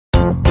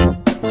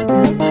Alright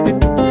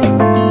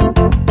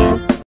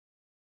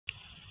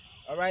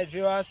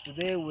viewers,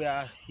 today we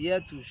are here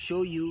to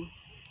show you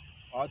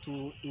or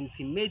to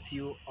intimate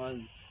you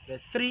on the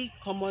 3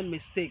 common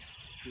mistakes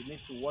you need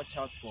to watch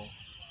out for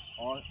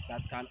or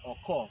that can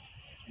occur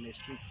in a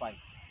street fight.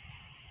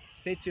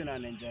 Stay tuned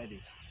and enjoy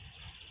this.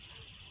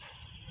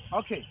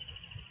 Okay,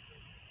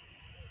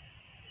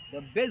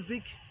 the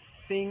basic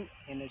thing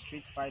in a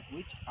street fight,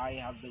 which I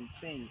have been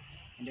saying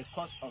in the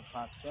course of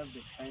our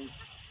self-defense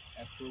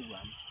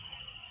program,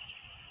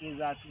 is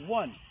that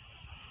one,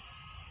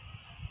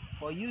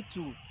 for you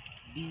to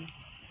be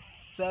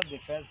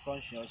self-defense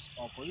conscious,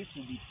 or for you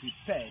to be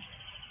prepared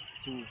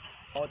to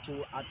or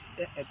to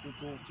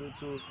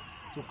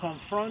to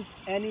confront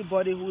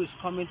anybody who is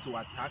coming to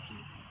attack you,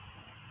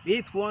 be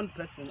it one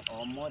person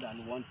or more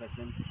than one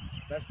person,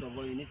 first of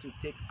all you need to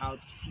take out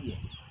fear.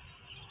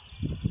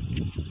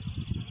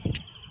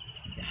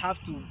 You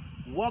have to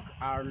walk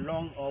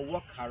along or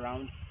walk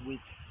around with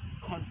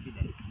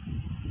confidence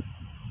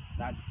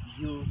that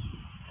you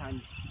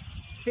can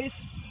face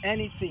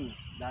anything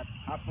that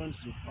happens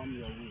to come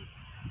your way,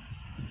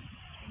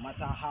 no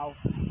matter how,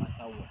 no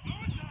matter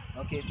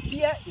what. Okay,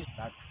 fear is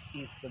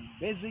the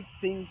basic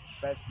thing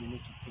first you need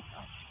to take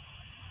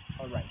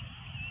out. Alright.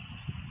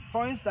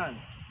 For instance,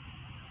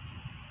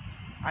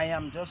 I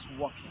am just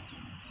walking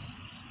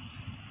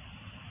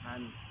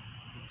and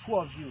the two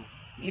of you,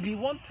 maybe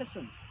one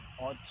person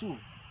or two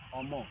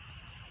or more,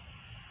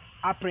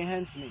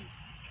 apprehends me.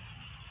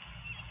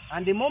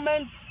 And the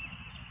moment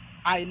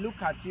I look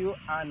at you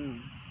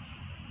and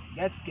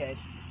get scared,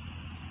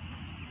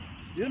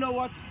 do you know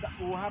what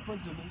will happen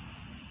to me?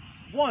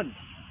 One,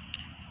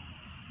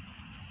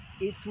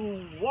 it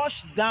will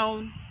wash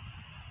down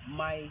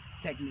my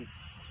techniques.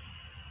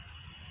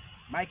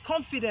 My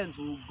confidence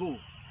will go.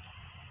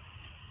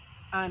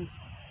 And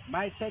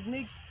my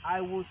techniques,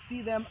 I will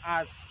see them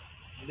as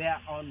they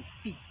are on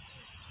feet,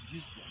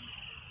 useless.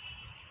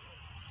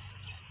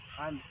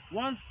 And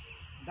once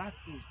that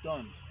is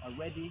done,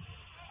 already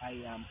I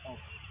am off.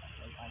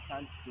 I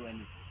can't do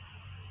anything.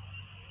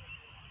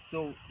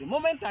 So the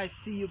moment I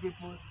see you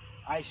people,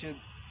 I should,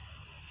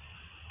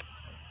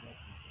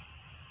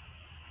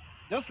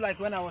 just like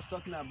when I was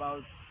talking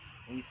about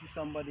when you see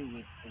somebody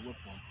with a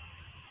weapon,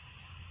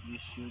 you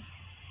should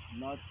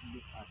not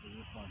look at the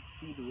weapon.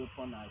 See the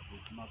weapon as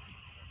it's nothing.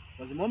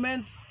 Because the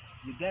moment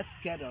you get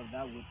scared of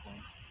that weapon,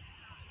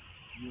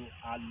 you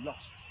are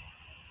lost.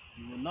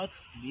 You will not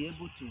be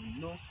able to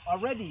know.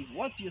 Already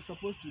what you're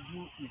supposed to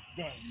do is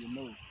there, you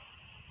know it.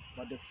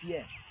 But the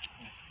fear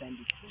will send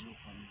it away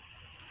from you.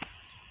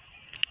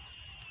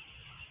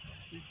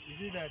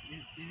 Is it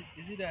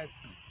that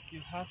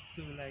you have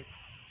to like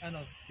kind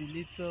of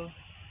belittle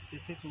the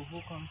people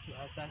who come to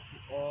attack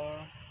you, or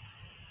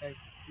like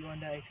you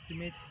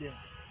underestimate them?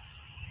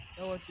 Is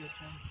that what you're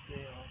trying to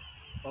say?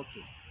 Or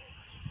Okay,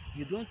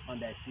 you don't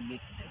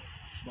underestimate them,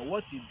 but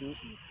what you do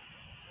is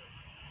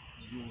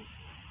you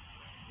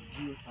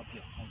build up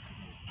your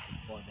confidence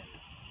before them.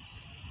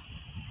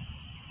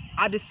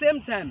 At the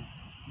same time,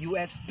 you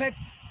expect,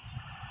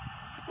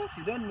 because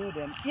you don't know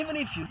them, even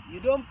if you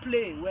don't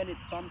play when it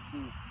comes to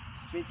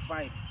street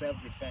fight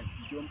self-defense,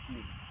 you don't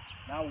play.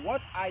 Now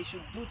what I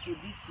should do to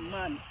this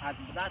man at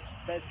that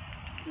first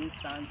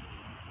instance,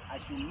 I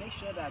should make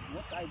sure that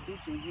what I do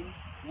to him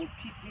will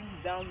keep him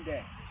down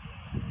there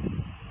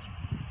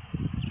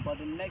for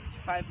the next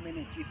 5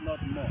 minutes, if not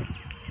more.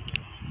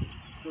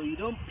 So you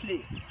don't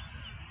play.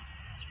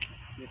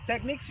 The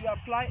techniques you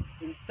apply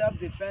in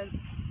self-defense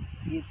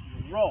is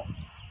raw,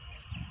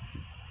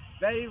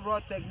 very raw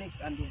techniques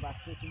and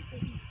devastating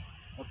techniques.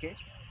 Okay,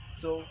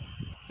 so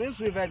since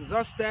we've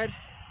exhausted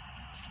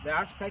the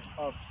aspect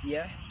of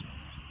fear,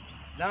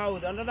 now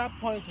another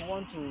point we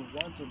want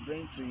to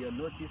bring to your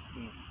notice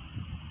is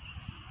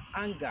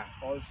anger.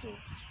 Also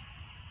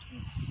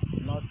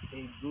is not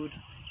a good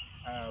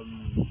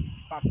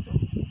factor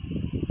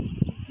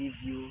to give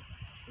you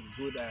a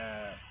good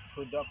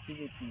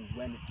productivity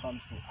when it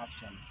comes to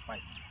action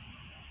fight.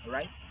 All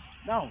right,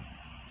 now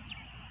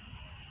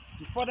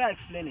to further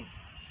explain it,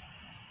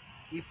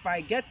 if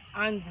I get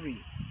angry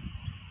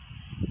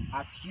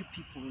at you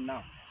people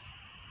now,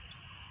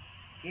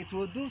 it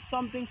will do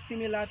something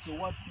similar to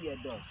what fear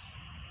does,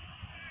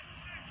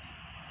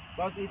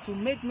 but it will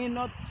make me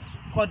not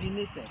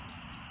coordinated.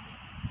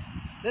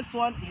 This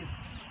one is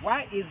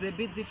why is a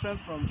bit different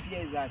from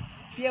fear, is that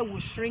fear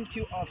will shrink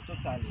you off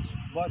totally,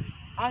 but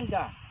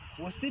anger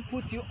will still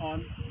put you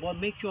on but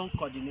make you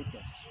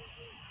uncoordinated.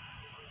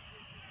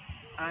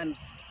 And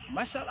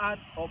martial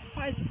arts or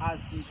fight as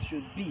it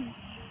should be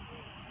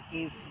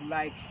is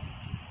like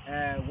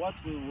what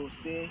we will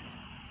say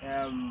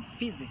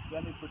physics.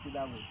 Let me put it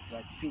that way,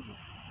 like physics.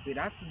 So it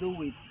has to do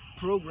with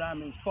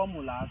programming,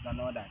 formulas and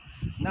all that.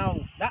 Now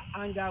that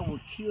anger will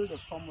kill the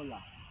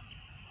formula.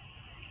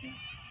 Okay?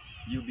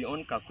 You'll be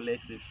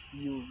uncalculative.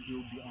 You'll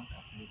be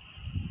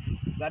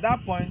uncalculative. So at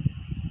that point,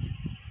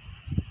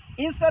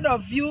 instead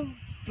of you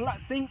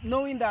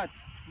knowing that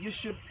you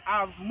should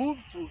have moved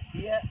to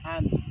here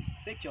and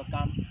take your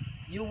camp,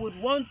 you would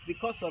want,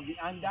 because of the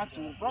anger,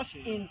 to rush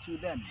into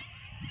them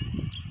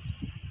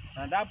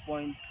At that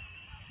point,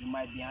 you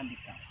might be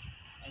handicapped.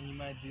 And you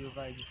might be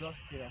over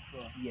exhausted as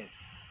well. Yes.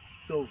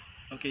 So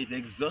Okay, it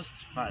exhausts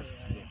fast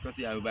Yeah. because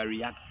you are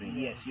overreacting.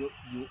 yes, you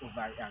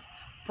overreact.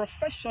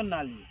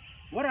 Professionally,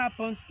 what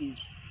happens is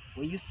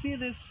when you see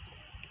this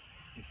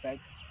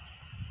effect,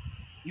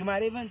 you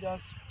might even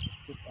just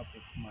put up a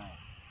smile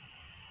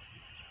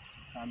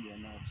to calm your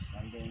nerves,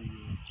 and then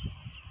you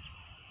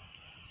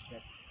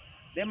step.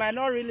 They might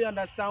not really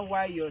understand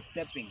why you're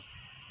stepping,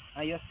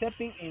 and your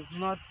stepping is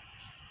not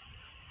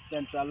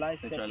centralized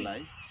stepping.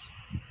 Centralized.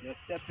 You're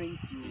stepping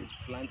to. It's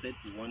slanted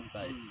to one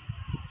side.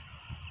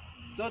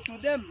 So to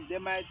them, they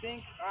might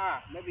think,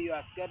 maybe you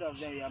are scared of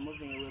them, you are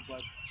moving away,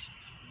 but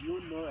you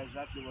know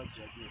exactly what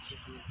you are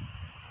doing.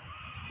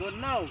 So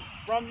now,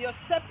 from your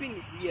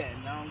stepping here,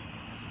 now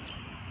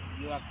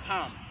you are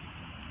calm.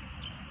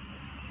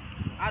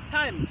 At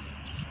times,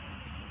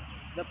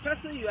 the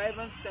person you are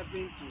even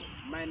stepping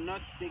to might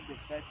not take the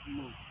first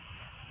move.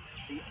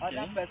 The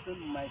other Okay. person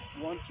might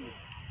want to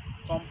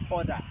come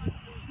further.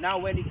 Now,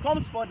 when it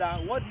comes further,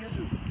 what do?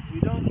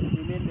 You don't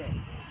remain there.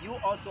 You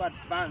also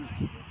advance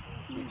to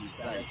To this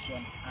the side.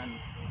 direction and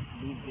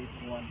leave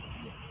this one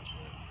here.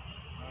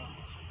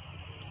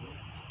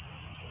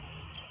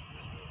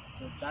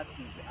 So that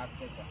is the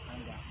aspect of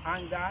anger.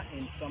 Anger,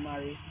 in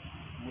summary,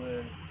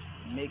 will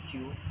make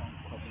you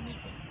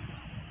uncoordinated.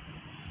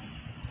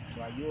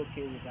 So are you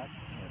okay with that?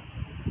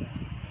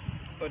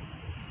 But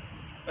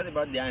what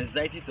about the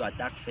anxiety to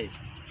attack first?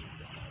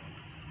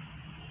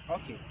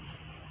 Okay.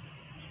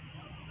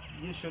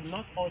 You should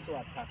not also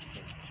attack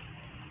first.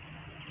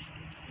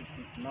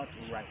 It is not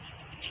right.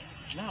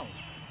 Now,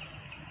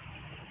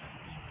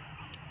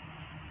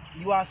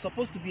 you are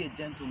supposed to be a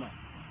gentleman.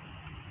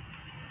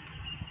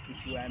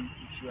 If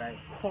you are a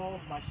core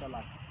martial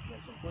artist, you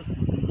are supposed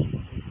to be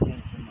a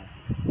gentleman.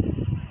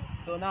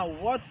 So now,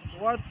 what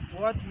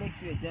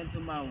makes you a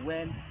gentleman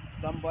when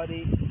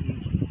somebody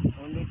is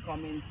only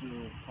coming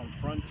to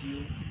confront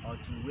you or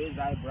to raise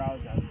eyebrows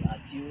at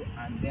you,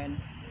 and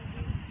then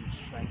you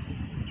strike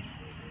him?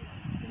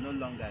 You're no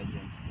longer a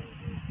gentleman.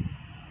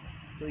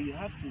 So you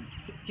have to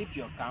keep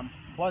your calm,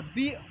 but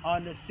be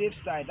on the safe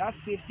side. That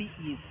safety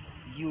is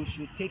you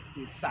should take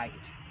a side.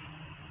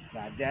 You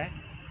are there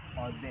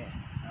or there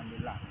and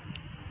relax.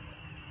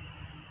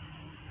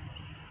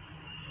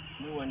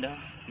 No wonder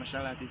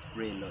martial artists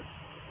pray a lot.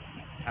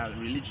 Are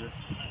religious.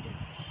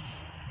 Yes.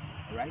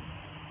 Alright?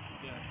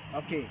 Yeah.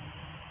 Okay.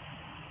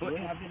 Well, Do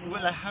we have any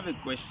well, more? I have a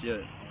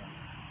question.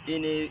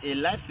 In a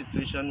life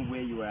situation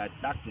where you are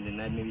attacked in the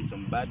night, maybe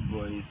some bad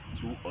boys,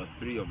 2 or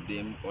 3 of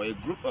them, or a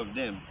group of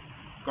them,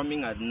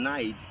 coming at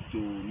night to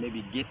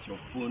maybe get your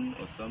phone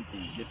or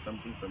something, get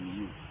something from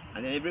you,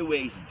 and then everywhere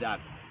is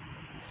dark.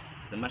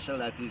 The martial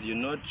artists, you're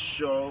not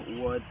sure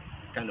what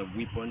kind of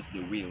weapons they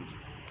wield.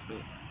 So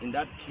in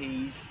that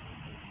case,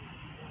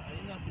 Are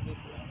you not supposed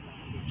to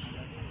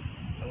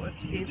attack? what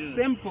do you It's do?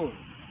 simple.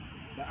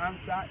 The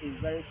answer is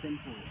very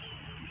simple.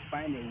 You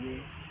find a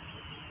way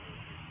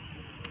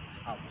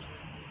out.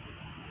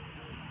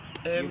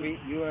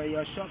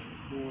 You're shocked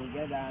to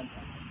get the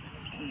answer.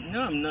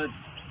 No, I'm not,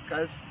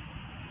 because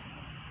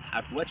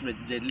I've watched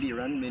Jet Li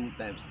run many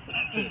times.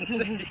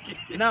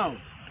 Now,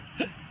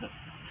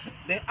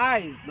 the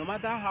eyes, no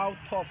matter how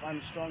tough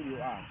and strong you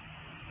are,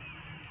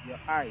 your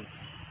eyes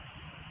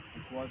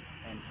is what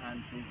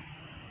enhances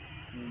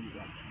who you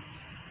are.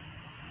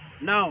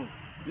 Now,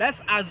 let's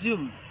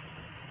assume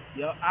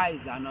your eyes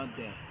are not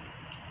there.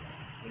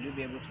 Will you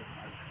be able to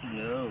fight?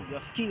 No.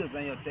 Your skills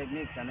and your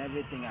techniques and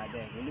everything are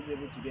there. Will you be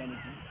able to do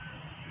anything?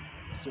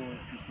 So it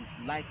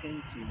is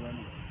likened to when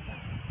it is dark,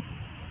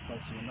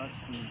 because you're not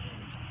seeing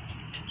things.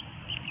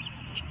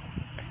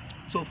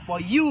 So for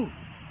you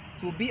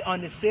to be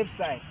on the safe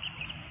side,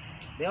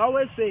 they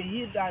always say,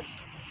 he that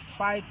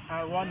fights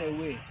and run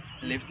away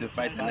Live to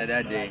fight fight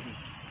another day.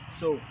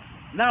 So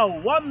now,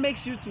 what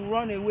makes you to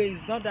run away is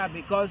not that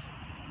because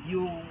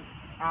you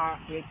are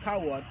a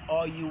coward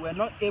or you were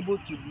not able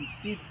to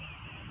defeat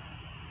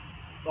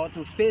or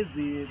to face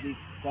the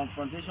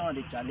confrontation or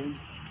the challenge.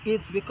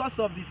 It's because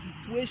of the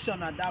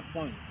situation at that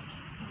point.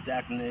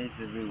 Darkness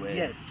everywhere.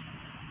 Yes.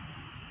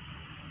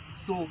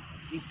 So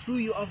it threw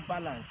you off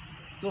balance.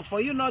 So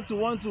for you not to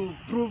want to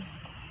prove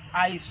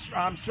I'm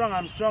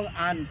strong,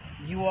 and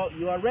you are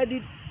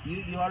already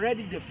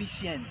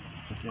deficient,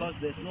 Okay. because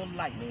there's no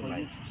light No for light.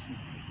 you to see.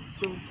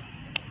 So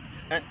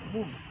And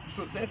move.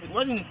 so, Sensei,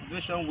 what in a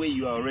situation where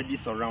you are already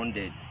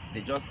surrounded?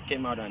 They just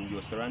came out and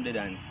you're surrounded,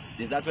 and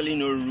there's actually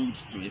no route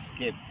to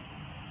escape.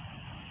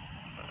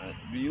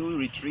 Do you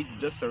retreat?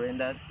 Just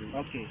surrender to?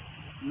 Okay.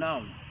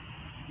 Now,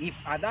 if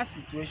at that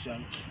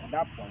situation, at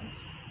that point,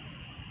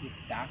 it's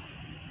dark,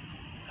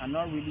 you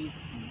cannot really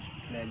see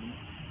clearly,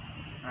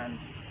 and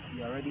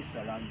you're already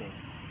surrounded,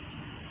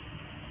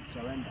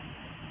 surrender.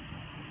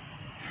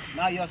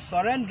 Now you're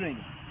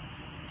surrendering.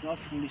 It's not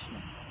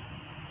foolishness.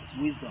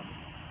 It's wisdom.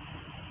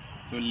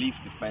 To live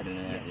to fight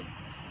another Yes. day.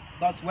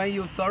 Because when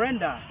you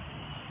surrender,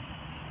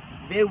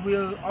 they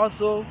will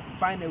also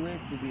find a way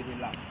to be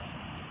relaxed.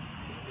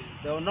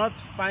 They will not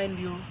find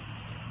you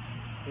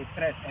a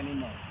threat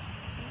anymore.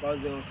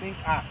 because they will think,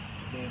 ah,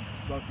 they've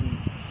gotten.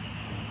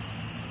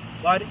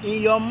 But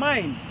in your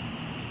mind,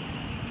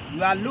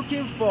 you are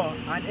looking for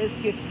an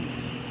escape route.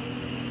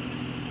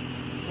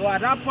 So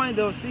at that point,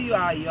 they'll see you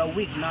are you're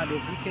weak now.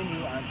 They've weakened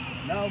you, and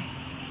now,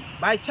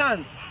 by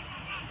chance,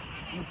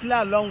 you play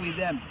along with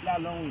them.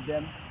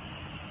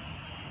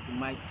 You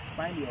might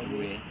find your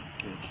way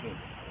to escape.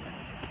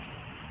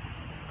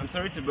 I'm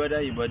sorry to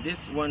bother you, but this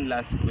one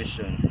last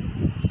question.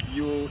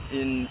 You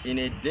in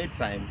a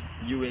daytime,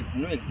 you will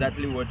know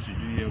exactly what to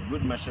do. You're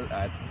good martial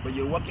arts, but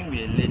you're working with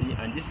a lady,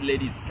 and this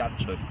lady is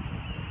captured,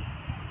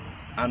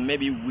 and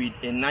maybe with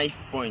a knife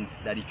point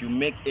that if you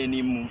make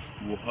any move,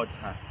 will hurt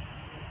her.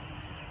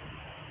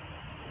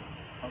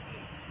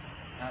 Okay,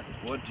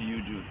 What do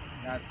you do?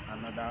 that's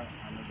another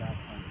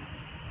point.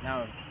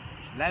 Now,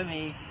 let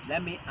me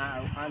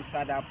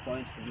answer that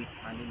point with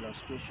an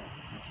illustration,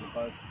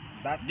 because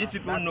These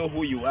people know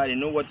who you are, they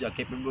know what you're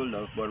capable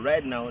of, but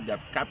right now they've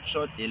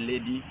captured a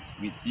lady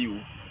with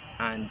you,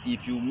 and if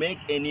you make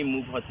any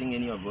move hurting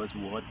any of us,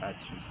 will hurt her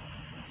too.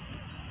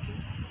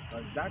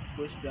 Because that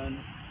question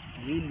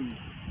really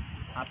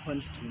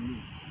happened to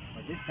me,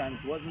 but this time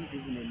it wasn't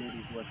even a lady,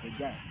 it was a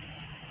guy.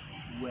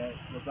 It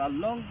was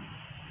along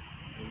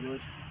the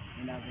road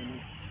in Avenue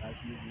as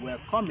we were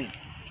coming.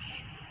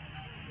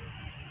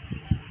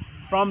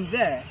 From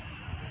there,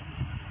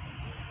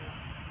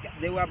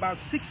 there were about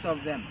 6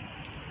 of them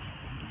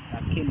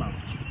that came out,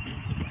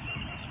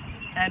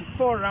 and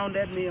 4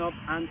 rounded me up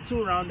and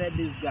 2 rounded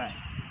this guy.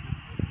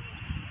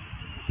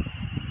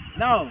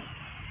 Now,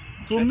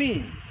 to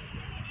me,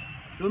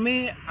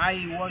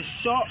 I was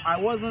sure I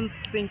wasn't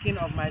thinking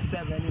of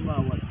myself anymore.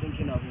 I was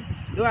thinking of him.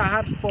 Though I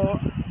had 4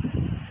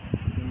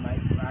 in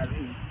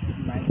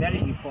my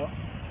very before,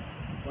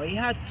 but he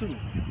had 2.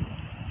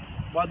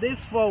 But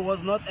this 4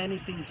 was not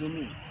anything to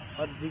me.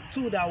 But the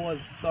 2 that was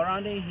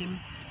surrounding him,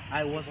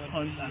 I was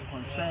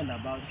concerned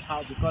about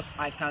how, because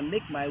I can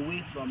make my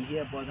way from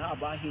here, but how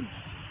about him?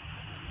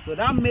 So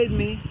that made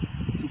me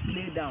to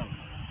play down.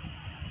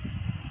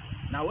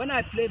 Now when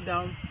I played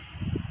down,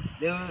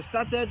 they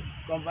started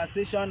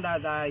conversation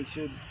that I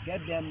should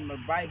get them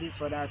buy this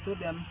for that. I told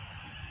them,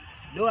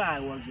 though I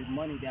was with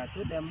money there, I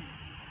told them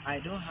I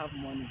don't have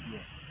money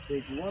here. So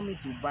if you want me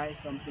to buy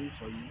something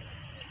for you,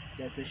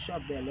 there's a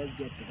shop there, let's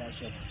get to that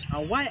shop.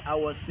 And why I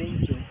was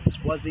saying so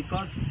was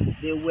because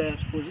they were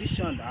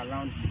positioned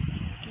around me.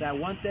 So I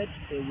wanted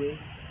a way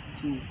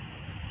to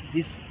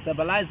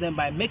destabilize them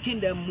by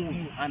making them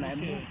move, and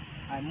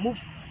I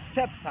moved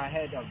steps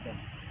ahead of them.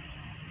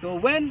 So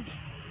when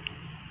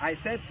I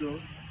said so,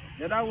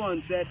 the other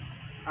one said,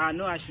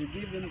 no, I should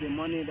give him the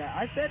money that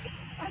I said.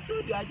 I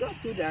told you, I just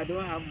told you I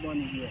don't have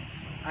money here.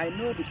 I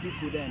know the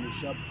people there in the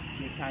shop,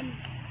 they can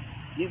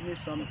give me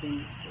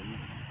something for you.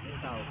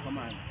 Later I'll come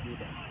and do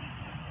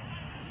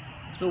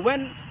that. So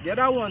when the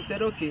other one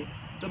said okay,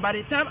 so by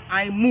the time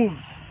I moved,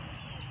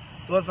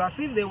 it was as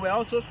if they were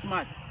also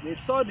smart. They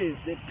saw the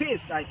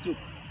pace I took,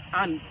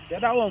 and the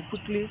other one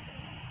quickly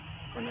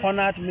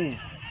cornered me,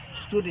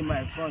 stood in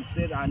my front,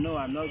 said, I know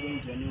I'm not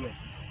going to anywhere.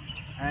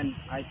 And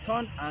I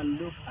turned and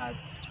looked at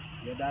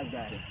the other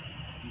guy.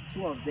 The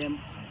 2 of them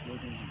are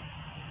holding him.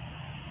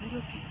 I said,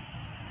 okay.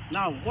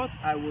 Now what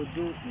I will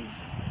do is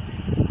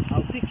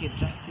I'll take a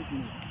drastic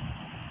move.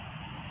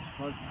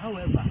 Because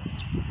however,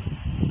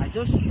 I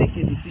just take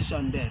a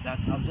decision there that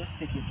I'll just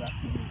take a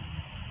drastic move.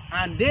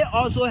 And they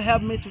also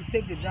helped me to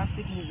take the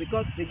drastic move,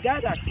 because the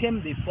guy that came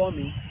before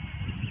me,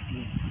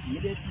 he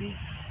immediately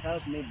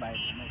held me by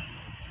the neck.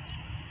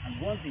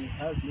 And once he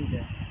held me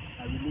there,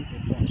 I released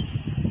the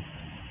gun.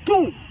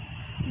 Boom!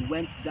 He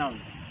went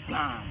down.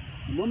 Bam!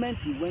 The moment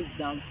he went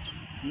down,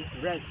 the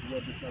rest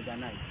were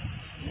disorganized.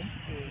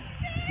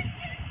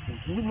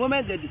 So the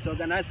moment they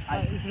disorganized,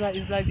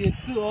 it's like the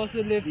 2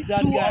 also left the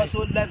that 2 guy.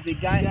 also left the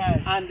guy,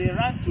 Yeah. and they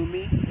ran to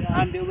me,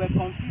 Yeah. and they were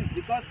confused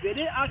because they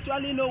didn't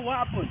actually know what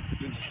happened.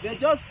 They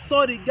just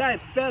saw the guy,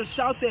 fell,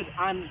 shouted,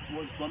 and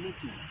was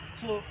vomiting.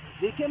 So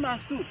they came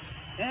and stood.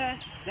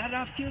 That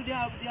I've killed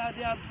their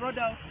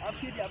brother. I've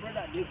killed their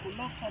brother. They could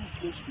not come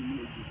close to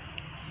me again.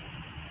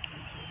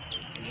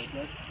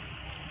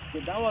 So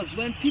that was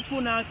when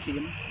people now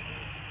came,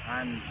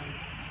 and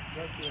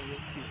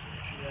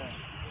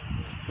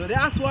so they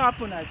asked what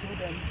happened. I told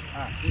them,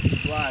 this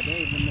is why I don't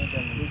even know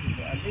them. This is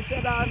why. And they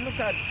said, look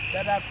at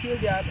that, I've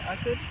killed their. I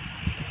said,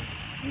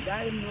 did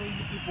I know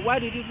you people? Why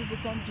did you people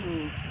come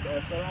to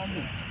surround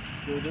me?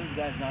 So those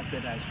guys now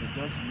said I should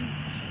just leave.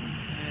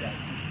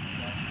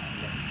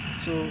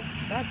 So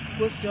that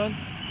question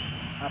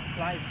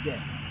applies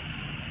there.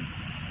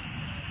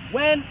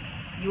 When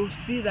you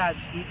see that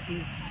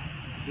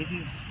it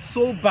is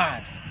so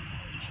bad,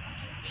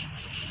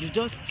 you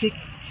just take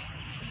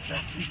a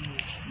drastic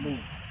move.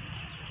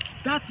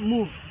 That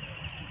move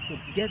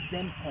could get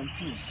them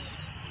confused,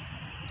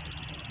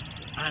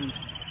 and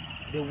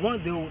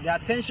the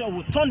attention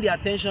will turn the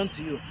attention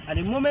to you. And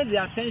the moment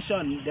the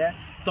attention there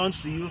turns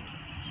to you,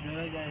 the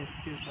other guy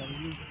escapes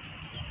and you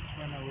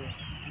run away.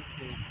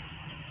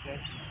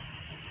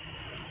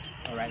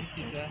 all right.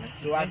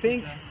 So I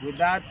think with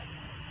that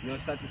you're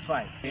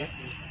satisfied. Okay?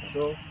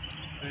 So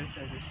very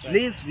satisfied.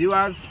 Please,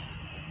 viewers,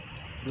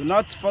 do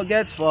not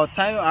forget for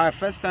our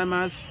first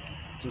timers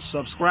to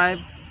subscribe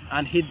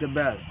and hit the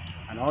bell.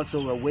 And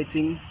also, we're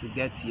waiting to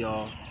get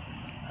your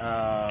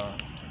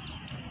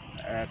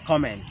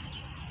comments.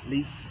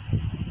 Please,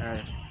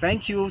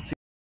 thank you.